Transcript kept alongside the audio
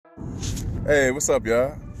Hey, what's up,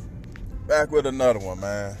 y'all? Back with another one,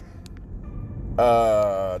 man.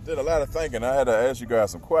 Did a lot of thinking. I had to ask you guys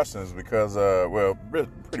some questions because,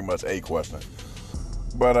 pretty much a question.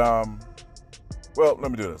 But, let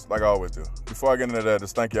me do this like I always do. Before I get into that,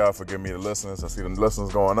 just thank y'all for giving me the listens. I see the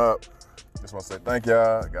listens going up. Just want to say thank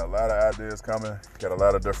y'all. Got a lot of ideas coming. Got a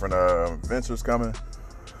lot of different ventures coming.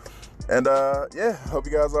 And, hope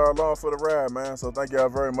you guys are along for the ride, man. So thank y'all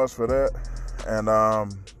very much for that. And,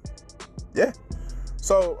 yeah.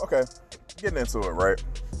 So, okay, getting into it, right?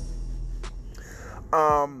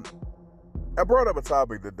 I brought up a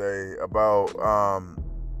topic today about,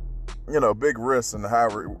 big risks and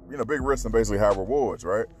big risks and basically high rewards,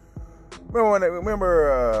 right?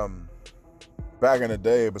 Remember back in the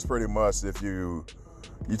day, it was pretty much if you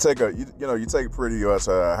take pretty much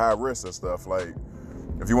high risk and stuff. Like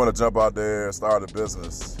if you want to jump out there, start a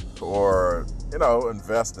business, or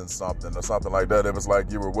invest in something or something like that, it was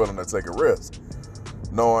like you were willing to take a risk,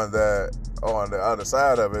 knowing that on the other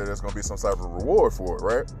side of it, there's going to be some type of reward for it,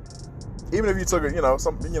 right? Even if you took it, you're going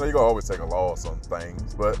to always take a loss on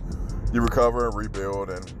things, but you recover and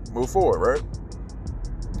rebuild and move forward, right?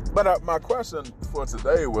 But my question for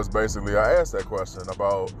today was basically, I asked that question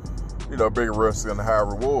about, big risks and high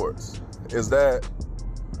rewards. Is that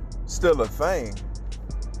still a thing?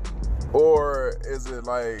 Or is it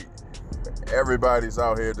like everybody's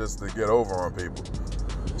out here just to get over on people?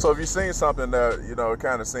 So if you've seen something that, it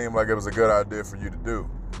kind of seemed like it was a good idea for you to do,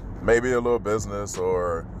 maybe a little business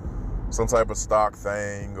or some type of stock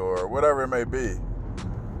thing or whatever it may be,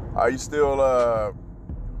 are you still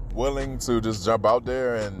willing to just jump out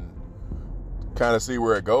there and kind of see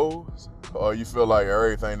where it goes? Or you feel like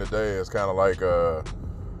everything today is kind of like a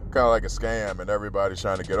scam and everybody's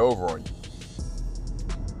trying to get over on you?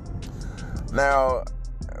 Now,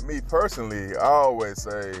 me personally, I always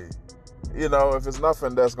say, if it's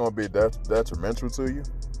nothing that's going to be detrimental to you,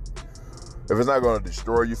 if it's not going to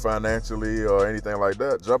destroy you financially or anything like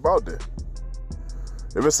that, jump out there.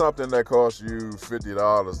 If it's something that costs you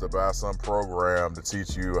 $50 to buy some program to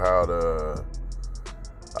teach you how to,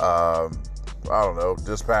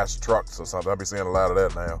 dispatch trucks or something, I've been seeing a lot of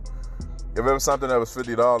that now. If it was something that was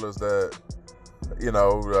 $50 that, you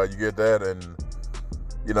get that and,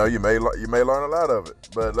 you may learn a lot of it.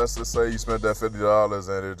 But let's just say you spent that $50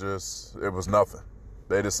 and it was nothing.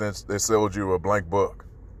 They sold you a blank book.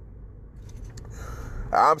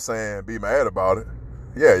 I'm saying be mad about it.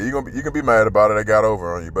 Yeah, you can be mad about it. They got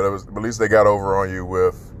over on you, but at least they got over on you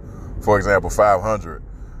with, for example, $500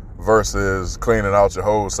 versus cleaning out your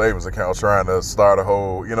whole savings account trying to start a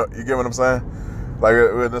whole. You get what I'm saying? Like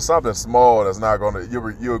there's something small that's not gonna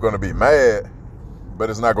you're gonna be mad,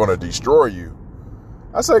 but it's not gonna destroy you.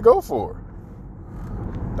 I say go for it.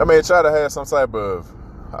 I mean, try to have some type of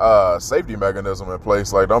safety mechanism in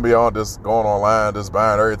place. Like, don't be on just going online, just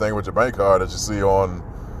buying everything with your bank card that you see on,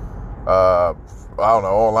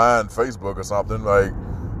 online Facebook or something. Like,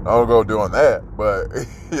 don't go doing that. But,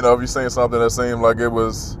 if you're seeing something that seemed like it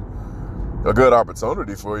was a good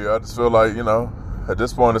opportunity for you, I just feel like, at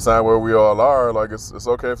this point in time where we all are, like, it's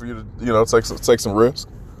okay for you to, take some risk.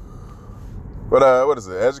 But what is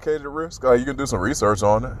it? Educated risk? You can do some research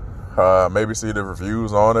on it. Maybe see the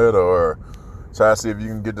reviews on it, or try to see if you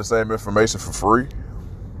can get the same information for free,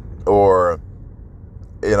 or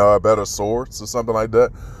a better source or something like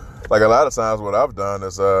that. Like a lot of times, what I've done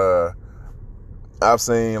is I've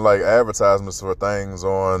seen like advertisements for things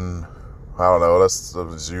on let's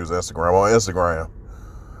just use Instagram, on Instagram,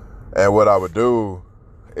 and what I would do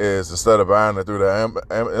is instead of buying it through the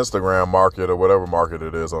Instagram market or whatever market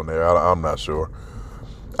it is on there, I'm not sure,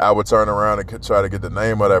 I would turn around and try to get the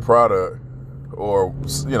name of that product or,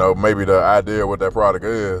 maybe the idea of what that product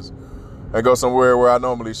is and go somewhere where I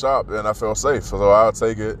normally shop and I feel safe. So I'll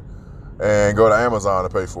take it and go to Amazon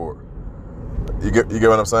and pay for it. You get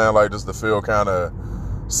what I'm saying? Like, just to feel kind of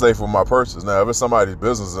safe with my purchase. Now, if it's somebody's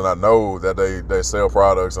business and I know that they sell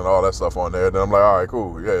products and all that stuff on there, then I'm like, all right,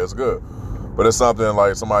 cool. Yeah, it's good. But it's something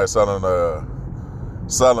like somebody selling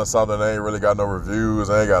something, they ain't really got no reviews,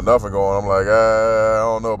 they ain't got nothing going. I'm like, I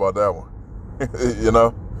don't know about that one.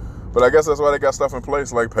 But I guess that's why they got stuff in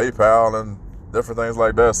place like PayPal and different things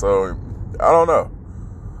like that. So I don't know.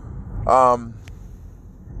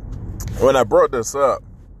 When I brought this up,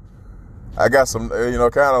 I got some, kind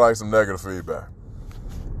of like some negative feedback.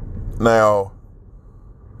 Now,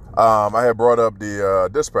 I had brought up the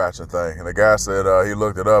dispatching thing, and the guy said he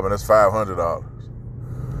looked it up, and it's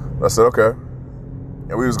 $500. I said, okay.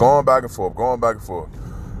 And we was going back and forth.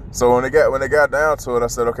 So when it got down to it, I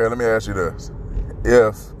said, okay, let me ask you this.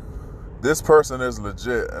 If this person is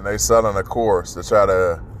legit and they selling a course to try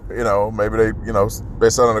to, maybe they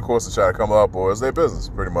selling a course to try to come up, or it's their business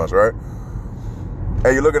pretty much, right?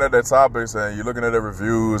 And you're looking at their topics and you're looking at their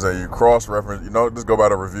reviews and you cross-reference, just go by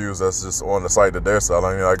the reviews that's just on the site that they're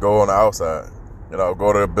selling. Go on the outside,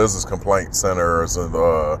 go to the business complaint centers and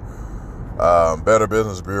Better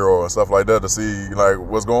Business Bureau and stuff like that to see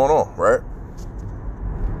what's going on, right?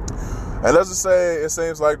 And let's just say it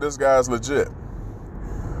seems like this guy's legit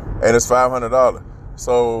and it's $500.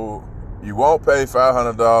 So you won't pay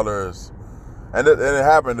 $500, and it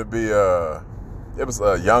happened to be it was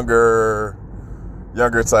a younger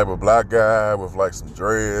type of black guy with some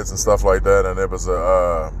dreads and stuff like that, and it was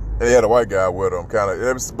and he had a white guy with him.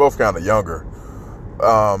 It was both kind of younger.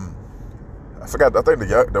 I forgot. I think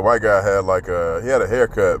the white guy had he had a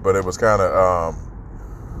haircut, but it was kind of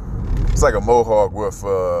it's like a mohawk with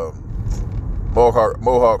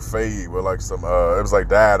mohawk fade with some it was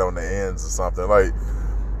dyed on the ends or something.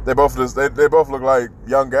 They both look like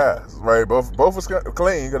young guys, right? Both was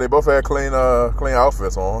clean because they both had clean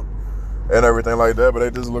outfits on and everything like that, but they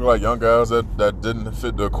just look like young guys that didn't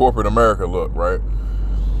fit the corporate America look, right?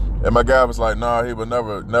 And my guy was like, nah, he would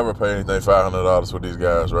never pay anything $500 for these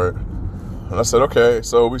guys, right? And I said, okay.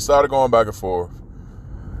 So we started going back and forth,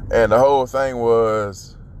 and the whole thing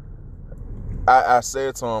was, I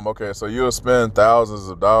said to him, okay, so you'll spend thousands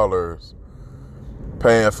of dollars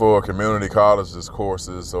paying for community colleges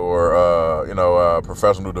courses or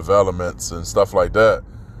professional developments and stuff like that,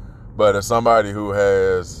 but as somebody who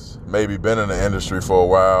has maybe been in the industry for a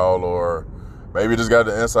while, or maybe just got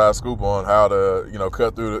the inside scoop on how to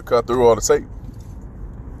cut through all the tape,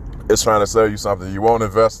 it's trying to sell you something. You won't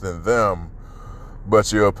invest in them,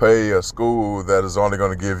 but you'll pay a school that is only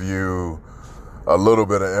going to give you a little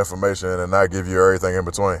bit of information and not give you everything in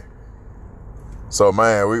between. So,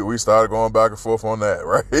 man, we started going back and forth on that,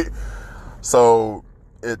 right? So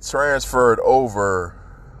it transferred over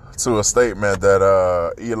to a statement that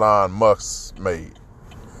Elon Musk made.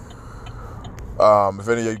 If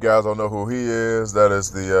any of you guys don't know who he is, that is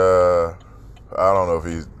the I don't know if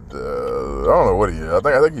he's I don't know what he is. I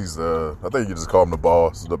think he's I think you just call him the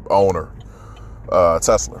boss, the owner,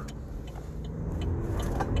 Tesla.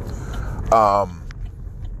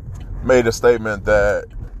 Made a statement that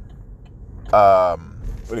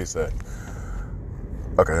what did he say?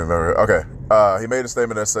 Okay. He made a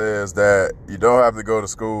statement that says that you don't have to go to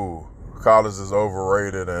school. College is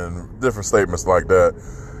overrated and different statements like that.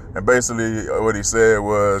 And basically what he said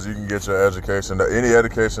was you can get your education, any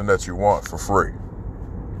education that you want, for free.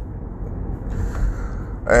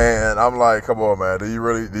 And I'm like, come on, man, do you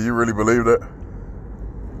really believe that?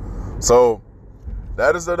 So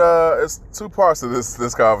that is it's two parts to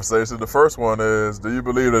this conversation. The first one is, do you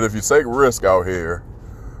believe that if you take risk out here,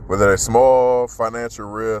 whether it's small financial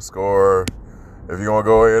risk or if you're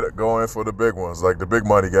gonna go in for the big ones, like the big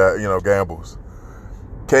money guy, gambles,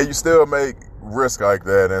 can you still make risk like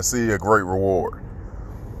that and see a great reward?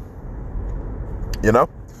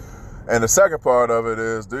 And the second part of it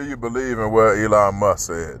is, do you believe in what Elon Musk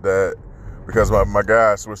said? That, because my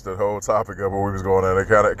guy switched the whole topic up where we was going in, it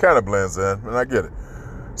kind of blends in, and I get it.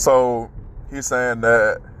 So he's saying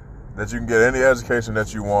that you can get any education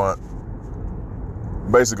that you want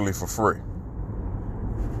basically for free.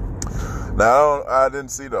 Now, I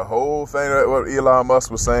didn't see the whole thing that what Elon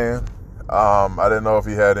Musk was saying. I didn't know if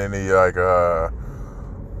he had any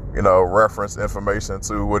reference information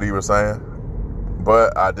to what he was saying,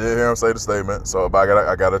 but I did hear him say the statement. So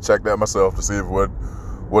I got to check that myself to see if what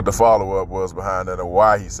the follow up was behind that and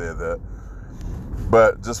why he said that.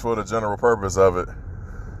 But just for the general purpose of it,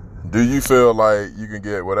 do you feel like you can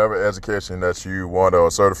get whatever education that you want, or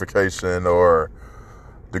certification or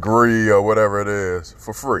degree or whatever it is,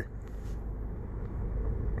 for free?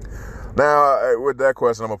 Now, with that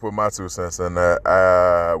question, I'm going to put my 2 cents in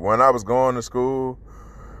that. When I was going to school,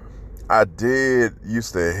 I did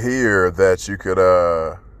used to hear that you can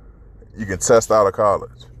test out of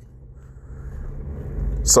college.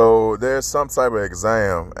 So there's some type of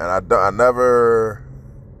exam, and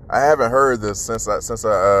I haven't heard this since I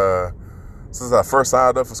first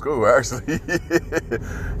signed up for school, actually.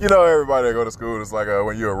 Everybody that go to school, it's like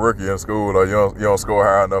when you're a rookie in school, or you don't score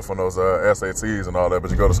high enough on those SATs and all that,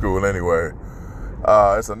 but you go to school anyway.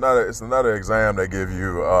 It's another exam they give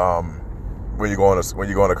you when you go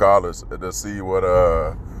into college to see what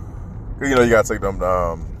you gotta take them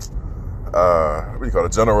what do you call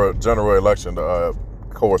it, general election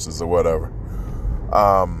courses or whatever.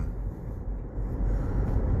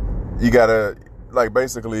 You gotta,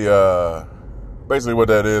 basically what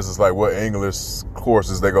that is like what English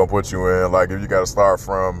courses they're gonna put you in. Like if you gotta start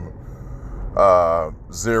from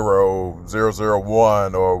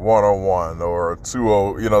 001 or 101 or 20, you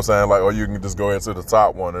know what I'm saying? Like, or you can just go into the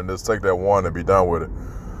top one and just take that one and be done with it.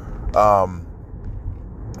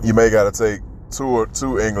 You may got to take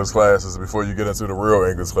two English classes before you get into the real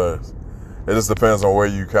English class. It just depends on where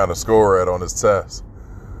you kind of score at on this test.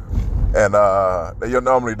 And you'll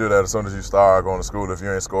normally do that as soon as you start going to school if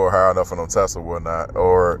you ain't scored high enough on them tests or whatnot.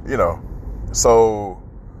 Or, you know, so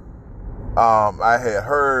I had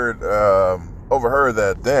overheard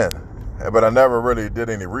that then, but I never really did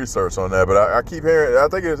any research on that. But I keep hearing, I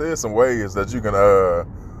think there's some ways that you can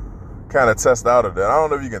kind of test out of that. I don't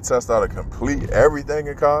know if you can test out and complete everything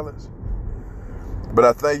in college, but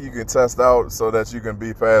I think you can test out so that you can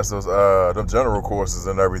be past those them general courses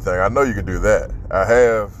and everything. I know you can do that.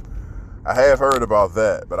 I have heard about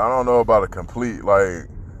that, but I don't know about a complete, like,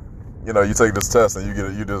 you know, you take this test and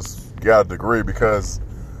you just got a degree. Because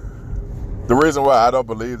the reason why I don't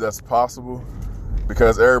believe that's possible,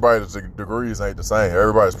 because everybody's degrees ain't the same.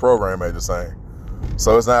 Everybody's program ain't the same.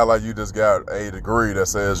 So it's not like you just got a degree that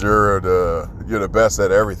says you're the best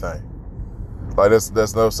at everything. Like,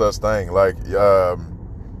 there's no such thing. Like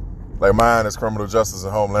mine is criminal justice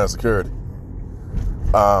and homeland security.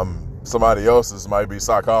 Somebody else's might be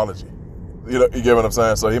psychology. You know, you get what I'm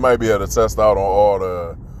saying? So he might be able to test out on all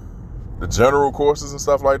the general courses and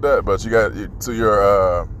stuff like that. But you got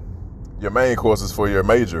to your main courses for your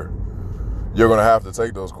major. You're going to have to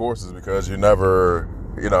take those courses because you never,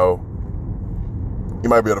 you know, you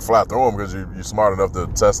might be able to fly through them because you're smart enough to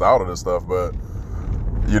test out of this stuff. But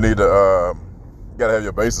you need to, you got to have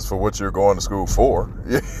your basis for what you're going to school for.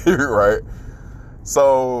 Right?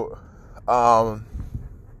 So,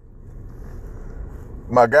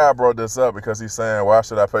 my guy brought this up because he's saying, why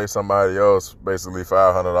should I pay somebody else basically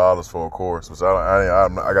 $500 for a course? Which I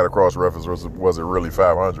got to cross-reference, was it really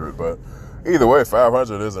 $500? But either way,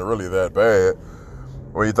 $500 isn't really that bad.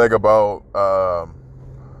 When you think about an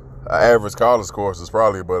average college course, is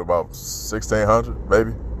probably about $1,600,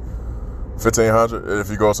 maybe $1,500 if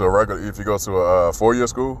you go to a 4-year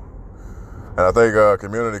school. And I think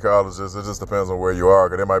community colleges, it just depends on where you are,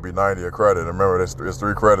 because there might be 90 a credit. And remember, there's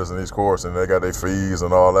 3 credits in each course, and they got their fees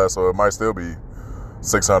and all that, so it might still be $600,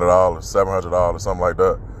 $700, something like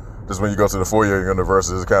that. Just when you go to the 4-year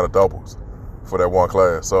university, it kind of doubles for that one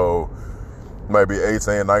class. So it might be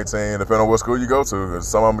 18, 19, depending on what school you go to, because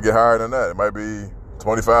some of them get higher than that. It might be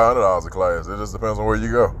 $2,500 a class. It just depends on where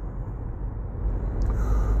you go.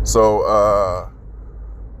 So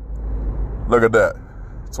look at that.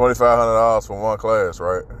 $2,500 for one class,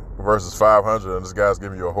 right? Versus $500, and this guy's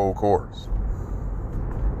giving you a whole course.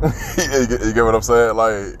 You get what I'm saying?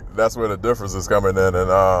 Like, that's where the difference is coming in. And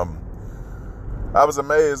I was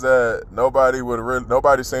amazed that nobody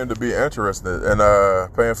seemed to be interested in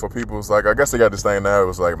paying for people's, like, I guess they got this thing now, it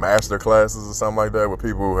was like master classes or something like that, with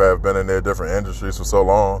people who have been in their different industries for so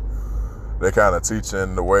long. They kind of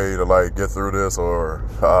teaching the way to, like, get through this or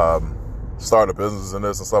start a business in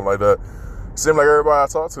this and stuff like that. It seemed like everybody I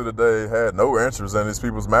talked to today had no interest in these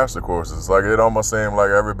people's master courses. Like, it almost seemed like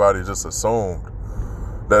everybody just assumed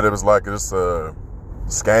that it was like just a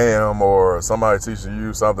scam or somebody teaching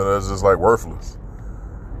you something that's just, like, worthless.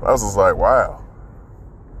 I was just like, wow.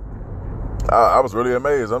 I was really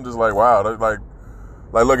amazed. I'm just like, wow. Like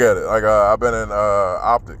look at it. Like, I've been in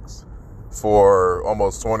optics for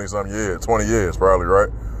almost 20 years probably, right?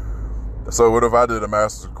 So what if I did a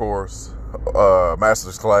master's course,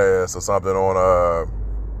 master's class or something on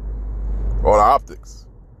optics,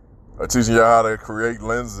 teaching you how to create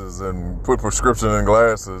lenses and put prescription in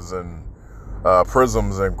glasses and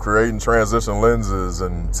prisms and creating transition lenses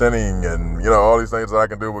and tinting and, you know, all these things that I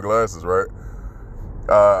can do with glasses, right?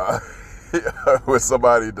 With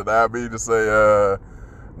somebody deny me to say,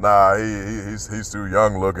 nah, he's too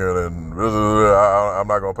young looking and I'm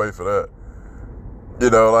not gonna pay for that. You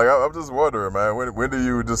know, like, I'm just wondering, man, when do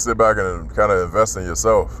you just sit back and kind of invest in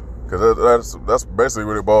yourself? Because that's basically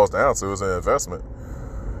what it boils down to, is an investment.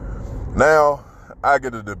 Now, I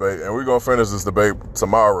get the debate, and we're going to finish this debate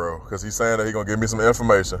tomorrow, because he's saying that he's going to give me some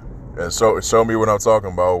information and show me what I'm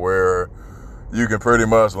talking about, where you can pretty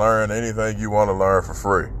much learn anything you want to learn for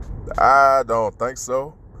free. I don't think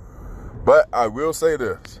so. But I will say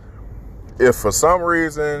this. If for some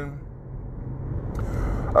reason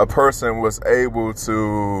a person was able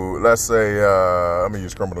to, let's say, let me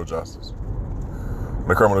use criminal justice,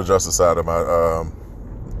 the criminal justice side of my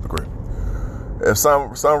degree. If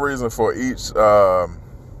some reason for each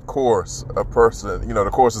course, a person, you know,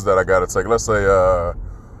 the courses that I got to take, let's say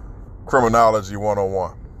criminology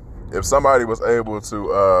 101. If somebody was able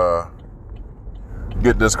to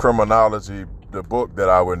get this criminology, the book that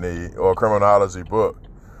I would need, or a criminology book,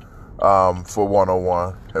 for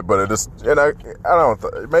 101. But it is, and I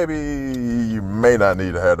don't, maybe you may not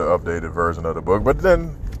need to have the updated version of the book, but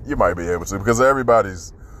then you might be able to, because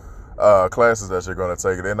everybody's classes that you're going to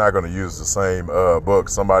take, they're not going to use the same book.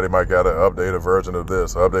 Somebody might get an updated version of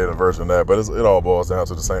this, updated version of that, but it all boils down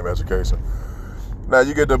to the same education. Now,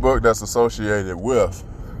 you get the book that's associated with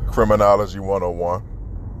Criminology 101,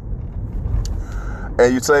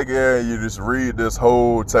 and you take it and you just read this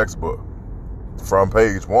whole textbook from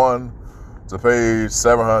page 1 to page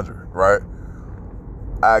 700, right?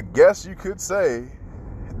 I guess you could say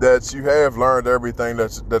that you have learned everything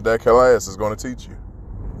that class is going to teach you.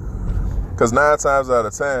 Because 9 times out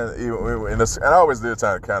of 10, and I always did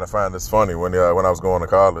kind of find this funny when I was going to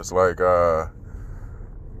college. Like,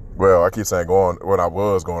 well, I keep saying when I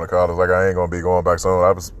was going to college, like I ain't going to be going back soon.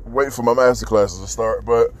 I was waiting for my master classes to start.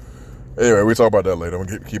 But anyway, we talk about that later. I'm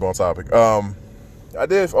going to keep on topic. I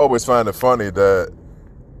did always find it funny that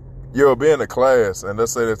you'll be in a class, and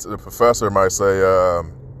let's say that the professor might say, all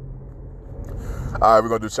right, we're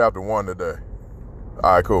going to do chapter 1 today.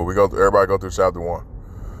 All right, cool. Everybody go through chapter 1.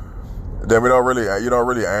 Then you don't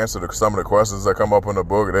really answer some of the questions that come up in the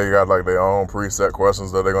book. They got like their own preset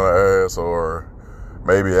questions that they're going to ask, or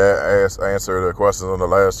maybe answer the questions on the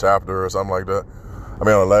last chapter or something like that. I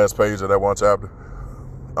mean, on the last page of that one chapter.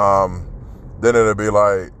 Then it'll be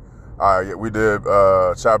like, all right, we did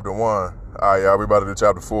chapter 1. All right, yeah, we about to do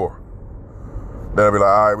chapter 4. Then it'll be like,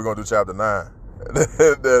 all right, we're going to do chapter 9.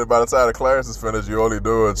 Then by the time the class is finished, you only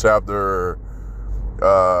do chapter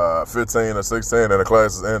 15 or 16, and the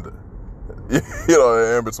class is ended. You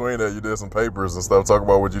know, in between that, you did some papers and stuff, talk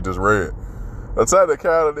about what you just read. The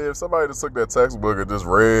technicality, if somebody just took that textbook and just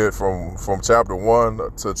read from chapter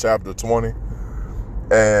 1 to chapter 20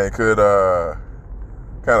 and could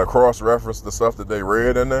kind of cross-reference the stuff that they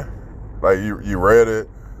read in there, like you read it,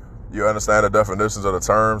 you understand the definitions of the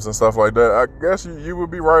terms and stuff like that, I guess you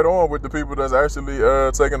would be right on with the people that's actually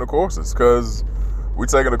taking the courses, because we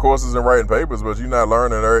taking the courses and writing papers, but you're not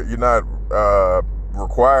learning, you're not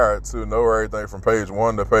required to know everything from page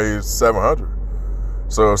 1 to page 700.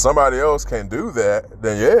 So if somebody else can do that,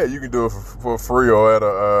 then yeah, you can do it for free or at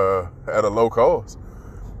a low cost.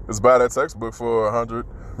 Just buy that textbook for $100,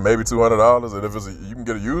 maybe $200, and if you can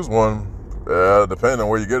get a used one, depending on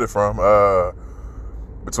where you get it from,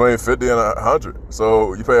 between $50 and $100.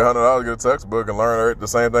 So you pay $100 to get a textbook and learn the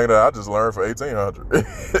same thing that I just learned for $1,800,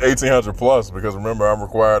 $1,800 plus. Because remember, I'm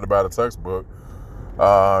required to buy the textbook.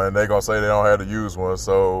 And they're going to say they don't have to use one.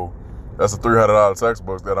 So that's a $300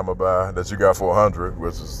 textbook that I'm going to buy that you got for $100,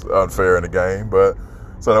 which is unfair in the game. But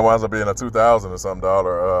so that winds up being a $2,000 or something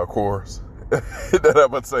course that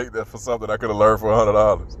I'm going to take that for something I could have learned for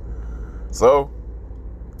 $100. So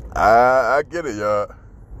I get it, y'all.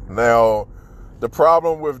 Now, the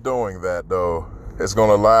problem with doing that, though, is going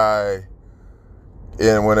to lie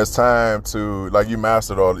in when it's time to, like, you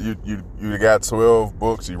mastered all, you got 12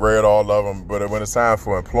 books, you read all of them, but when it's time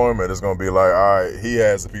for employment, it's going to be like, all right, he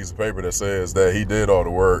has a piece of paper that says that he did all the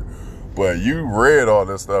work, but you read all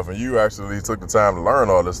this stuff and you actually took the time to learn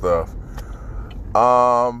all this stuff.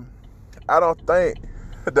 I don't think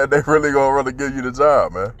that they really going to give you the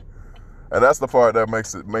job, man. And that's the part that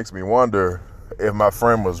makes me wonder if my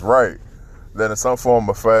friend was right, that in some form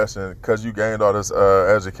of fashion, because you gained all this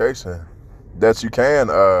education, that you can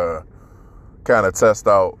kind of test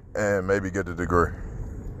out and maybe get the degree,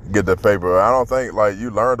 get the paper. I don't think, like, you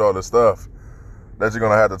learned all this stuff that you're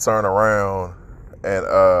going to have to turn around and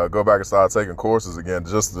go back and start taking courses again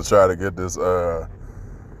just to try to get this,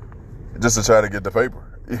 just to try to get the paper.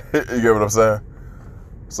 You get what I'm saying?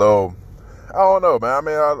 So, I don't know, man. I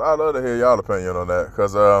mean, I'd love to hear y'all opinion on that,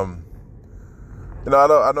 because, you know,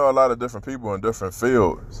 I know a lot of different people in different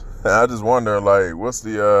fields, and I just wonder, like, what's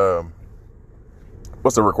the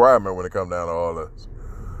requirement when it comes down to all this?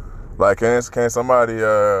 Like, can somebody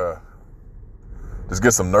just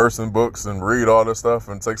get some nursing books and read all this stuff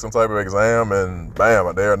and take some type of exam and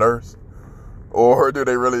bam, they're a nurse? Or do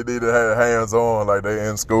they really need to have hands-on, like they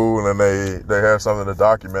in school and they have something to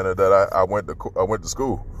document it that I went to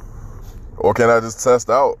school? Or can I just test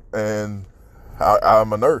out and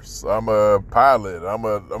I'm a nurse, I'm a pilot, I'm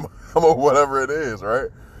a whatever it is, right?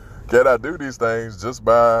 Can I do these things just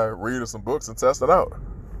by reading some books and testing out?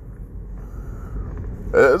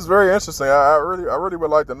 It's very interesting. I really would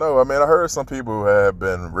like to know. I mean, I heard some people who have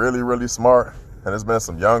been really, really smart, and there's been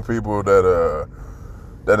some young people that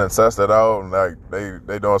done tested out, and like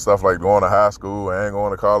they doing stuff like going to high school and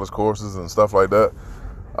going to college courses and stuff like that.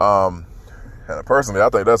 And personally, I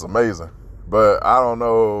think that's amazing. But I don't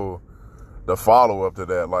know the follow up to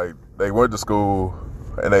that. Like, they went to school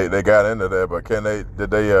and they got into that, but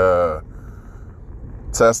did they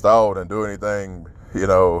test out and do anything,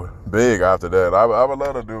 big after that. I would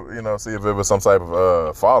love to do, see if it was some type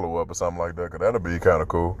of follow-up or something like that, because that'd be kind of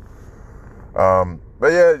cool.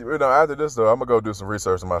 But yeah, after this though, I'm gonna go do some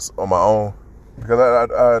research on my own, because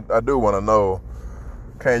I do want to know,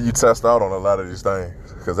 can you test out on a lot of these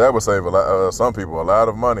things? Because that would save some people a lot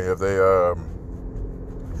of money if they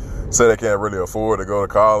say they can't really afford to go to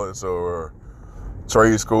college or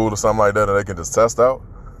trade school or something like that, and they can just test out.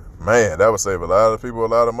 Man, that would save a lot of people a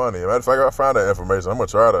lot of money. Matter of fact, I found that information. I'm gonna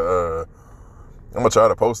try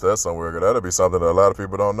to post that somewhere, because that'll be something that a lot of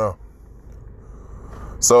people don't know.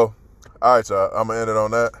 So, all right, y'all. I'm gonna end it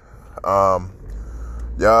on that.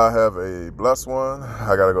 Y'all have a blessed one.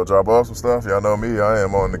 I gotta go drop off some stuff. Y'all know me. I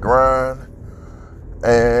am on the grind,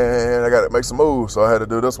 and I gotta make some moves. So I had to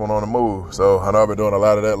do this one on the move. So I know I've been doing a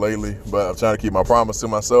lot of that lately, but I'm trying to keep my promise to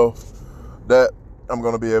myself that I'm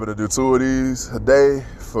gonna be able to do 2 of these a day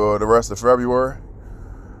for the rest of February.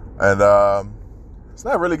 And it's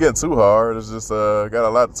not really getting too hard. It's just got a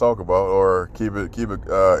lot to talk about, or keep it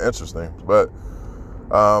interesting. But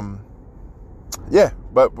yeah.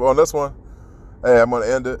 But on this one, hey, I'm gonna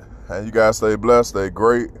end it. And you guys stay blessed, stay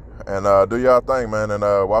great, and do y'all thing, man. And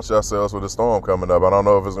watch yourselves with the storm coming up. I don't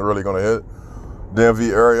know if it's really gonna hit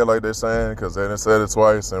DMV area like they're saying, because they done said it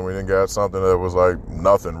twice, and we didn't got something that was like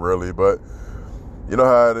nothing really. But you know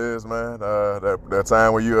how it is, man. That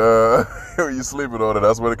time when you when you sleeping on it,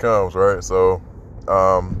 that's when it comes, right? So,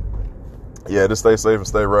 yeah, just stay safe and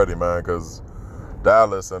stay ready, man, because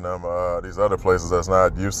Dallas and them these other places that's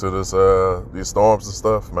not used to these storms and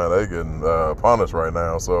stuff, man, they getting punished right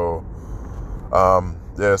now. So,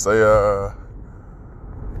 yeah,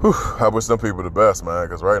 I wish them people the best, man,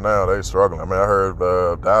 because right now they struggling. I mean, I heard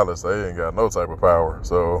Dallas, they ain't got no type of power,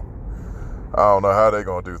 so I don't know how they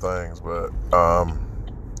gonna do things, but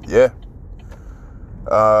yeah.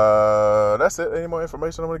 That's it. Any more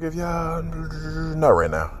information I'm gonna give y'all? Not right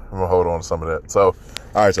now. I'm gonna hold on to some of that. So,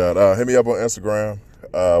 all right, y'all. Hit me up on Instagram.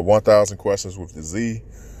 1000 questions with the Z.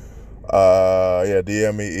 Yeah,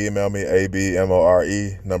 DM me, email me, abmore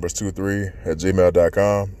numbers 23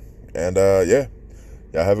 @gmail.com. And yeah,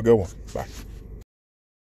 y'all have a good one. Bye.